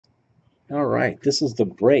All right, this is the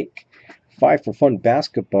break. 5 for Fun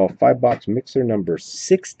Basketball, 5-box mixer number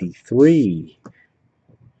 63.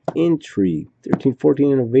 Intrigue,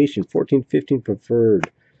 13-14 Innovation, 14-15 Preferred,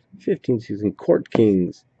 15-16 Court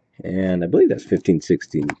Kings, and I believe that's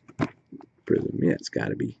 15-16 Prism. Yeah, it's got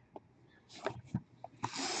to be.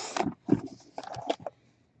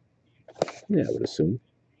 Yeah, I would assume.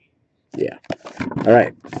 Yeah. All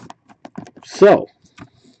right. So,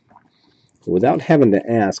 without having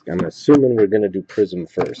to ask, I'm assuming we're going to do Prism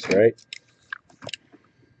first, right?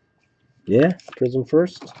 Yeah, Prism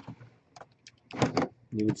first,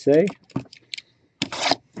 you would say?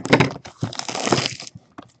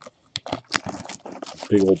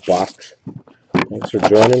 Big old box. Thanks for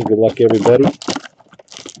joining. Good luck, everybody.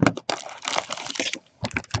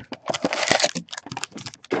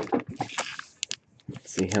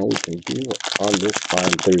 Let's see how we can do it on this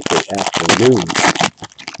fine Thursday afternoon.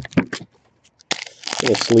 I'm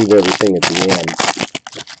going to sleeve everything at the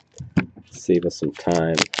end. Save us some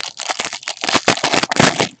time.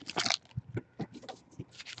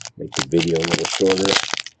 Make the video a little shorter.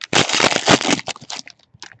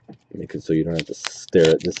 Make it so you don't have to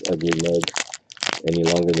stare at this ugly mug any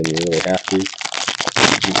longer than you really have to.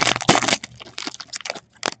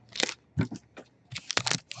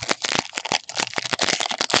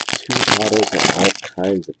 Two autos and all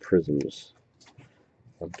kinds of prisms.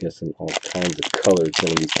 I'm guessing all kinds of colors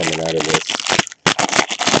going to be coming out of this.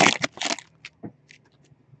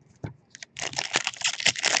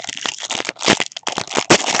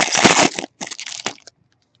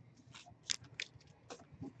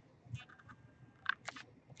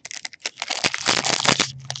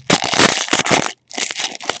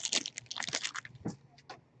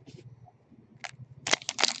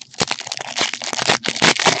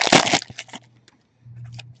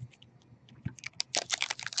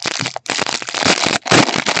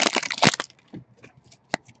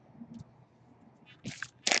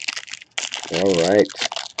 All right.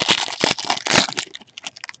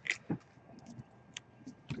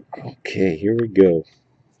 Okay, here we go.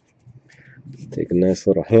 Take a nice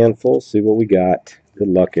little handful, see what we got. Good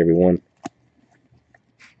luck, everyone.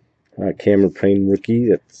 All right, Cameron Payne rookie.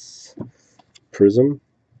 That's Prism,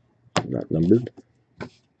 not numbered.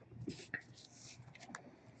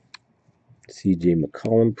 C.J.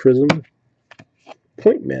 McCollum Prism.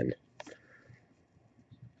 Point Men.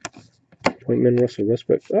 Point Men Russell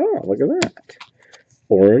Westbrook. Oh, look at that.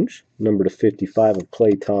 Orange, number to 55 of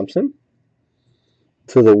Klay Thompson.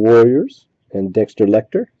 To the Warriors and Dexter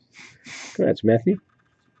Lecter. Congrats, Matthew.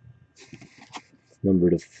 Number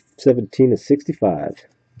to 17 of 65.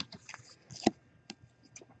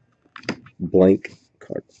 Blank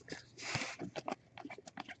card.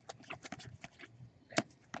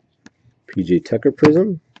 PJ Tucker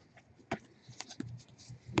Prism.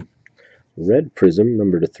 Red Prism,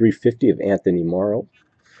 number to 350 of Anthony Morrow.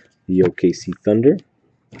 The OKC Thunder.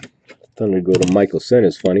 Thunder go to Michael Sen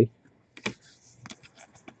is funny.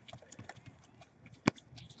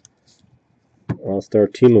 All-Star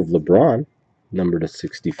Team of LeBron, number to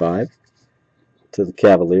 65. To the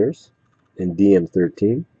Cavaliers and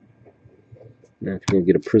DM13. Now if you're going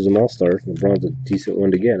to get a Prism All-Star, LeBron's a decent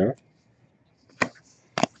one to get, huh?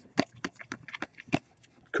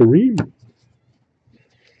 Kareem.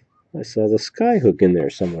 I saw the Skyhook in there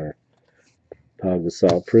somewhere. Pau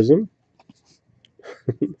Gasol Prism.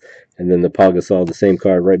 And then the Pau Gasol, the same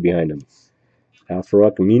card right behind him.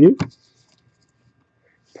 Al-Farouq Aminu.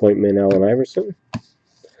 Point Man Allen Iverson.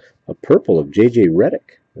 A purple of J.J.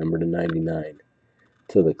 Redick, number to 99.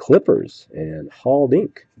 To the Clippers and Hall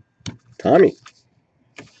Dink. Tommy.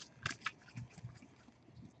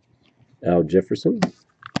 Al Jefferson.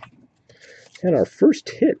 And our first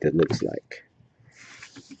hit, it looks like.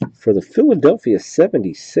 For the Philadelphia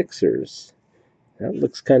 76ers. That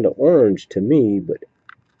looks kind of orange to me, but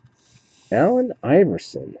Allen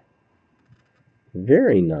Iverson.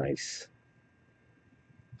 Very nice.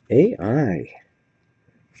 AI.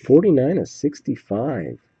 49 of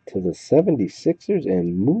 65 to the 76ers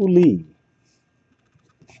and Mooley.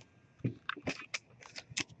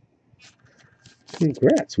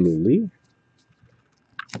 Congrats, Mooley.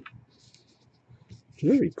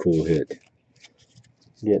 Very cool hit.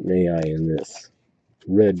 Getting AI in this.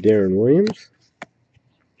 Red Darren Williams.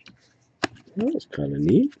 That was kind of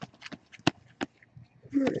neat.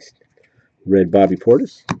 Nice. Red Bobby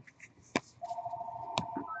Portis.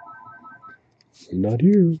 Not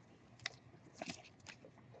here.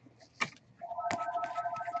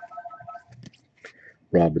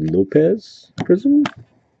 Robin Lopez Prism.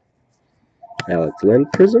 Alex Len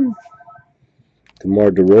Prism.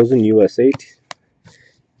 DeMar DeRozan US 8.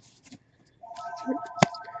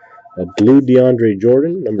 A blue DeAndre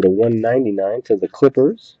Jordan, number to 199 to the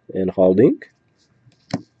Clippers and Haldink.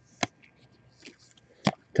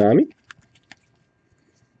 Tommy.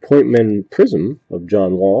 Pointman Prism of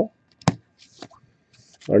John Wall.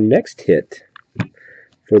 Our next hit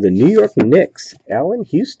for the New York Knicks, Allen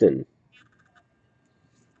Houston.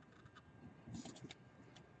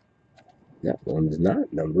 That one's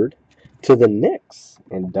not numbered. To the Knicks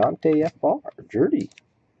and Dante FR, Jerdy.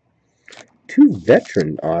 2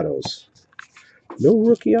 veteran autos. No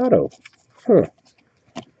rookie auto. Huh.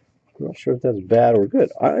 I'm not sure if that's bad or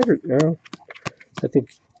good. I think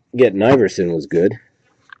getting Iverson was good.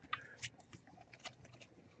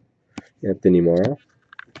 Anthony Morrow.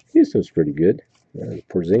 Houston's pretty good.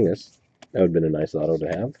 Porzingis. That would have been a nice auto to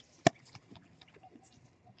have.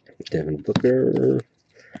 Devin Booker.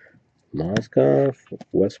 Mozgov.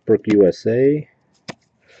 Westbrook, USA.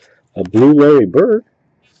 A blue Larry Bird.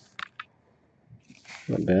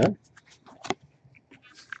 Not bad.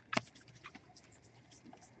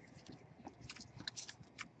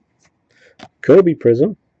 Kobe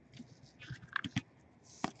Prism.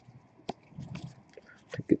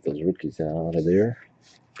 Get those rookies out of there.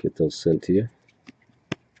 Get those sent to you.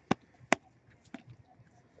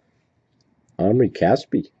 Omri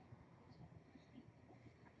Caspi.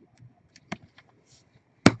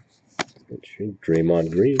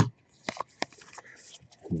 Draymond Green.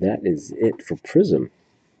 That is it for Prism.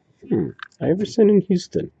 Iverson in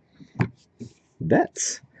Houston.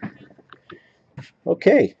 Vets.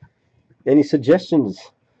 Okay. Any suggestions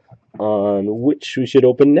on which we should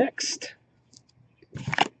open next?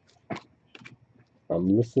 I'm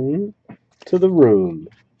listening to the room.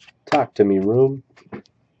 Talk to me, room.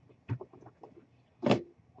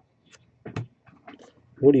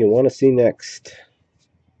 What do you want to see next?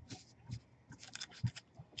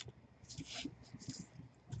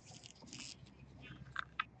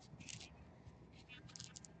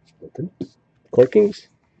 Corkings?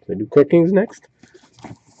 Should I do corkings next?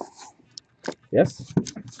 Yes?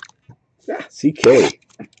 Ah, CK.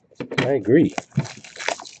 I agree.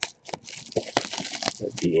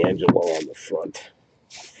 D'Angelo on the front.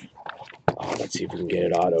 Oh, let's see if we can get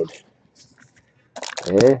it autoed.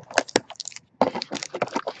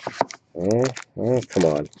 Come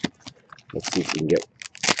on. Let's see if we can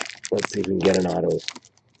get an auto. Is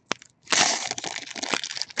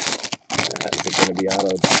it going to be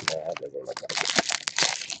autoed? Nah, it doesn't look like it.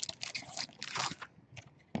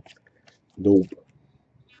 Nope.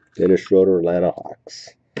 Dennis Schroeder, Atlanta Hawks.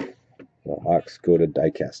 The Hawks go to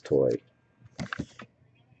Diecast Toy.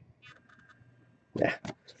 Yeah.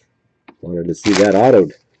 Wanted to see that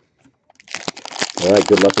autoed. All right,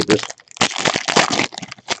 good luck with this.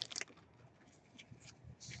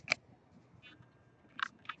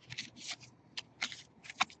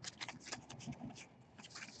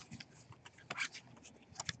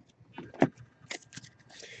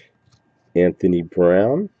 Anthony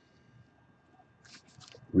Brown.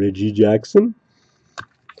 Reggie Jackson.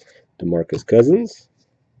 DeMarcus Cousins.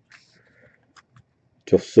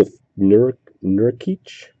 Joseph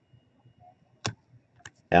Nurkic.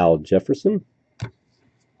 Al Jefferson.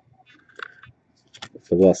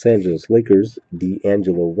 For the Los Angeles Lakers,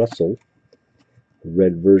 D'Angelo Russell.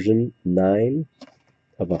 Red version, 9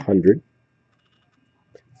 of 100.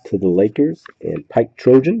 To the Lakers, and Pike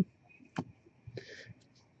Trojan.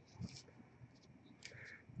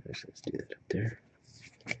 Let's do that up there.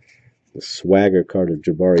 The swagger card of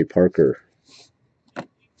Jabari Parker.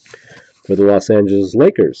 For the Los Angeles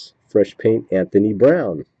Lakers, fresh paint, Anthony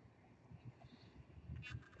Brown.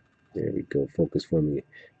 There we go. Focus for me.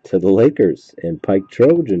 To the Lakers, and Pike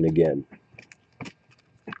Trojan again.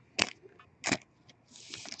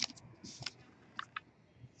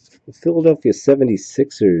 The Philadelphia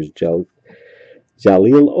 76ers,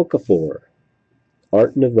 Jahlil Okafor.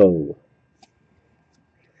 Art Nouveau.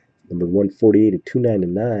 Number 148 of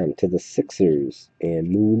 299 to the Sixers, and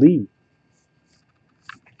Moo Lee.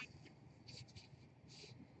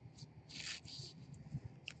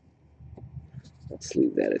 Let's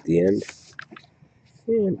leave that at the end.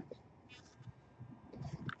 And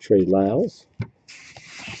Trey Lyles.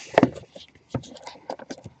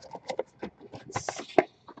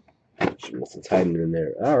 It's hiding in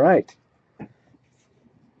there. All right.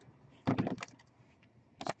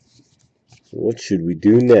 What should we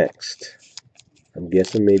do next? I'm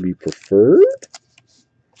guessing maybe preferred?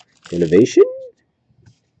 Innovation?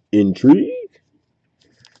 Intrigue?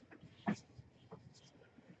 I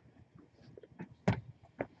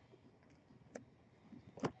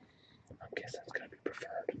guess that's going to be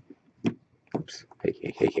preferred. Oops.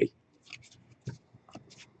 Hey.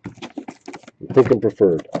 I'm thinking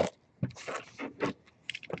preferred.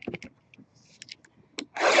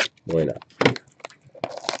 Why not?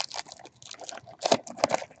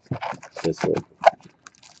 This one.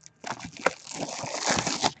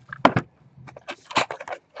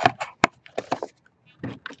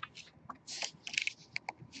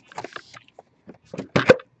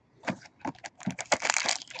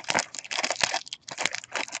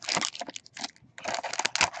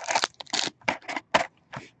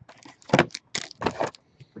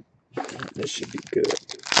 This should be good.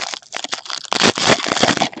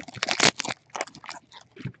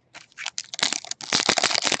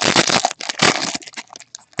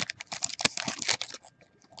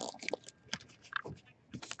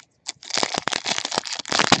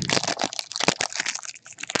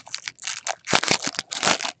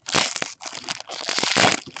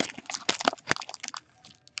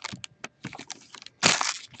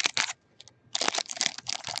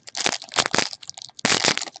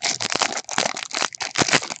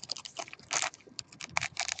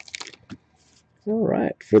 All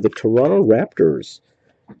right, for the Toronto Raptors,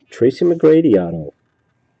 Tracy McGrady auto.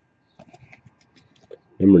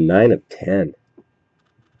 Number 9 of 10.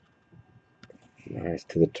 Nice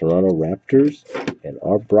to the Toronto Raptors and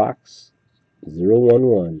Art Brox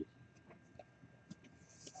 011.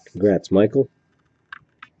 Congrats, Michael.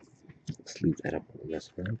 Let's leave that up and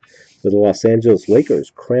mess around. For the Los Angeles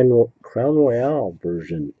Lakers, Crown Royale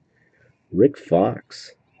version, Rick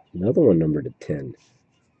Fox. Another one numbered to 10.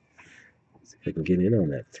 See if I can get in on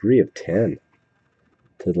that. 3 of 10.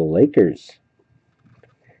 To the Lakers.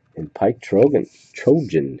 And Pike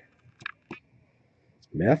Trojan.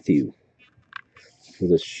 Matthew. For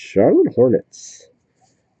the Charlotte Hornets,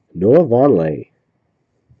 Noah Vonleh.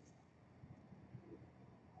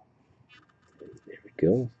 There we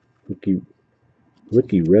go.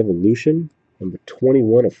 Rookie Revolution, number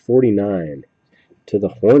 21 of 49. To the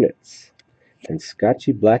Hornets. And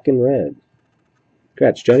Scotchy Black and Red.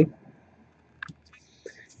 Congrats, Johnny.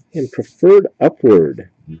 And Preferred Upward,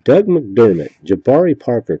 Doug McDermott, Jabari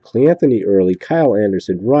Parker, Cleanthony Early, Kyle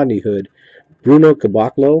Anderson, Rodney Hood, Bruno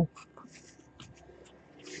Caboclo.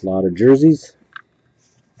 A lot of jerseys.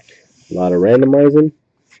 A lot of randomizing.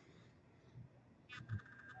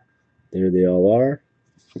 There they all are.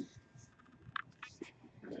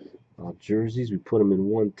 All jerseys. We put them in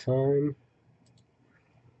one time.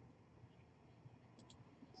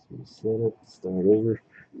 Set it. Start over.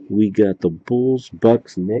 We got the Bulls,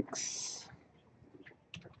 Bucks, Knicks.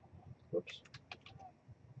 Whoops.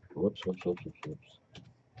 Bulls,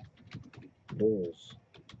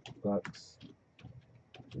 Bucks,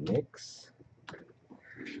 Knicks.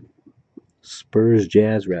 Spurs,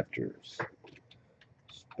 Jazz, Raptors.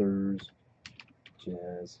 Spurs,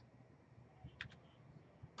 Jazz,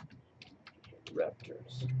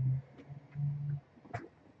 Raptors.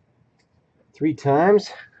 3 times.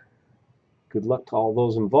 Good luck to all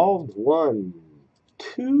those involved. 1,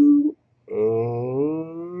 2,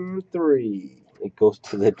 and 3. It goes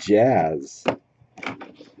to the Jazz.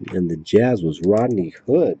 And the Jazz was Rodney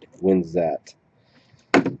Hood wins that.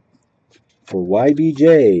 For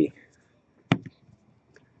YBJ.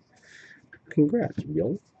 Congrats,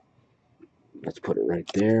 yo. Let's put it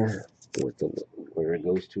right there. Where it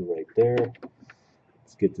goes to right there.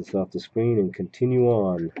 Let's get this off the screen and continue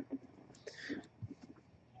on.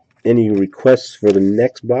 Any requests for the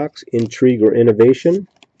next box, intrigue or innovation?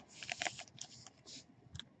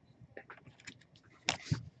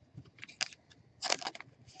 Let's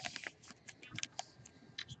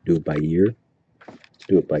do it by year. Let's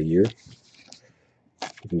do it by year.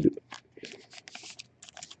 We can do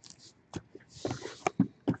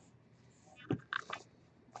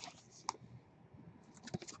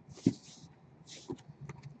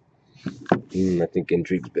I think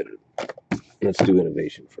intrigue's better. Let's do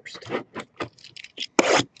innovation first.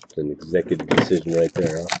 It's an executive decision right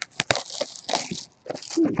there, huh?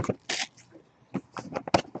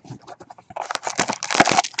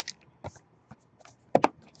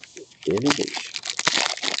 Innovation.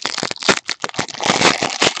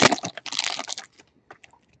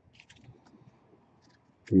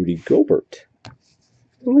 Rudy Gobert.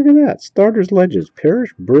 Oh, look at that. Starters Legends.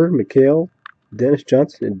 Parrish, Bird, McHale, Dennis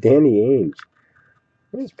Johnson, and Danny Ainge.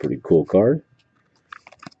 That's a pretty cool card.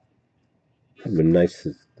 Would have been nice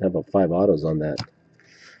to have a 5 autos on that.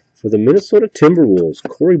 For the Minnesota Timberwolves,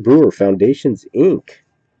 Corey Brewer, Foundations, Inc.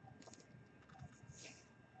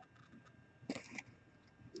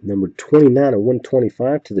 Number 29 of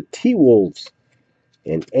 125 to the T-Wolves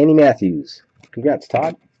and Annie Matthews. Congrats,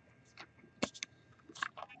 Todd.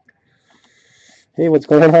 Hey, what's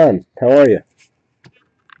going on? How are you?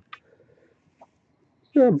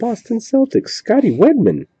 Boston Celtics, Scotty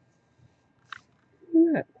Wedman. Look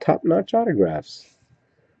at that. Top-notch autographs.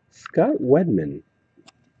 Scott Wedman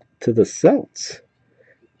to the Celts.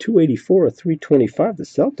 284 of 325, the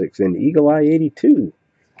Celtics, and Eagle Eye 82.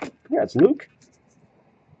 Congrats, Luke.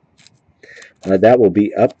 That will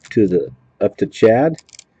be up to Chad.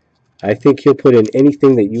 I think he'll put in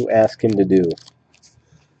anything that you ask him to do.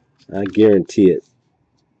 I guarantee it.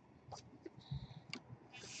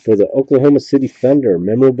 For the Oklahoma City Thunder,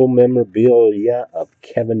 memorable memorabilia of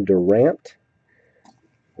Kevin Durant.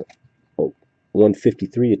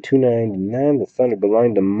 153 of 299. The Thunder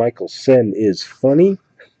belonging to Michael Sen is funny,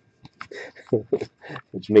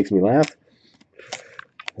 which makes me laugh.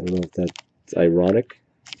 I don't know if that's ironic.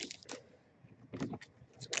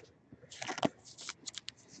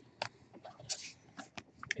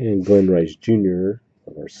 And Glenn Rice Jr.,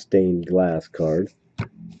 our stained glass card.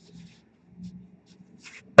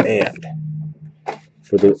 And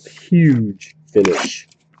for the huge finish,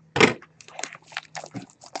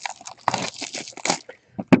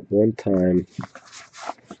 one time,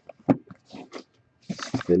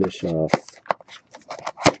 finish off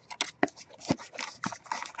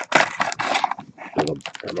with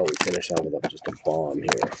I know we finish off with just a bomb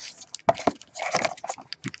here.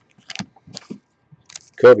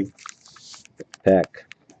 Kobe. Pack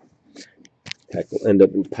will end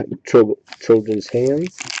up in Trojan's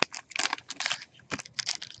hands.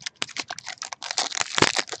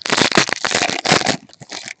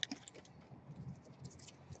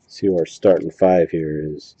 See who our starting five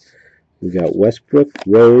here is. We got Westbrook,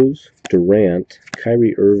 Rose, Durant,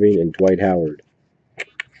 Kyrie Irving, and Dwight Howard.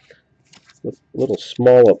 A little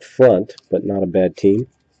small up front, but not a bad team.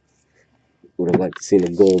 Would have liked to see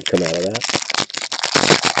the gold come out of that.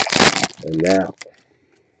 And now,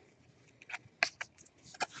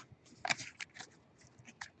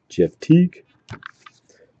 Jeff Teague,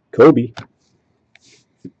 Kobe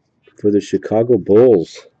for the Chicago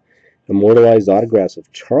Bulls. Immortalized autographs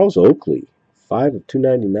of Charles Oakley, 5 of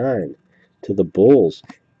 299 to the Bulls.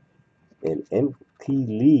 And M.T.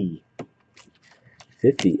 Lee,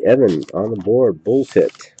 50. Evan on the board, Bulls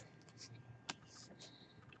hit.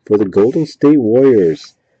 For the Golden State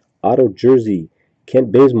Warriors, auto jersey,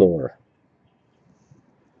 Kent Bazemore.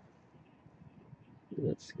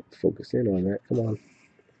 Let's focus in on that. Come on.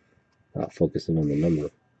 Not focusing on the number.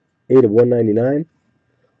 8 of 199.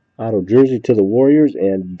 Auto jersey to the Warriors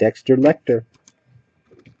and Dexter Lecter.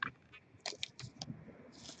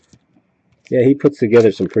 Yeah, he puts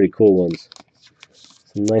together some pretty cool ones.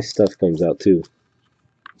 Some nice stuff comes out too.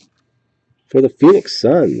 For the Phoenix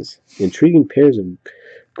Suns, intriguing pairs of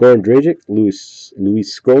Goran Dragic, Luis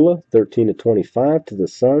Scola, 13 of 25 to the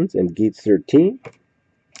Suns and Gates 13.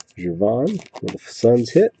 Javon with the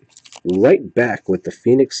Suns hit. Right back with the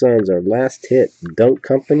Phoenix Suns, our last hit, Dunk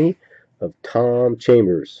Company of Tom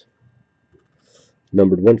Chambers.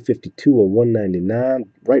 Numbered 152 of 199.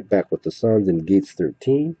 Right back with the Suns and Gates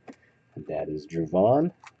 13. That is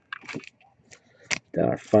Javon.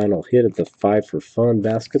 Our final hit of the 5 for Fun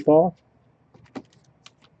basketball.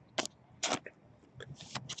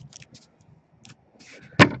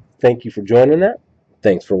 Thank you for joining that.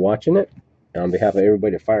 Thanks for watching it. On behalf of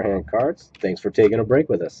everybody at Firehand Cards, thanks for taking a break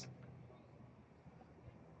with us.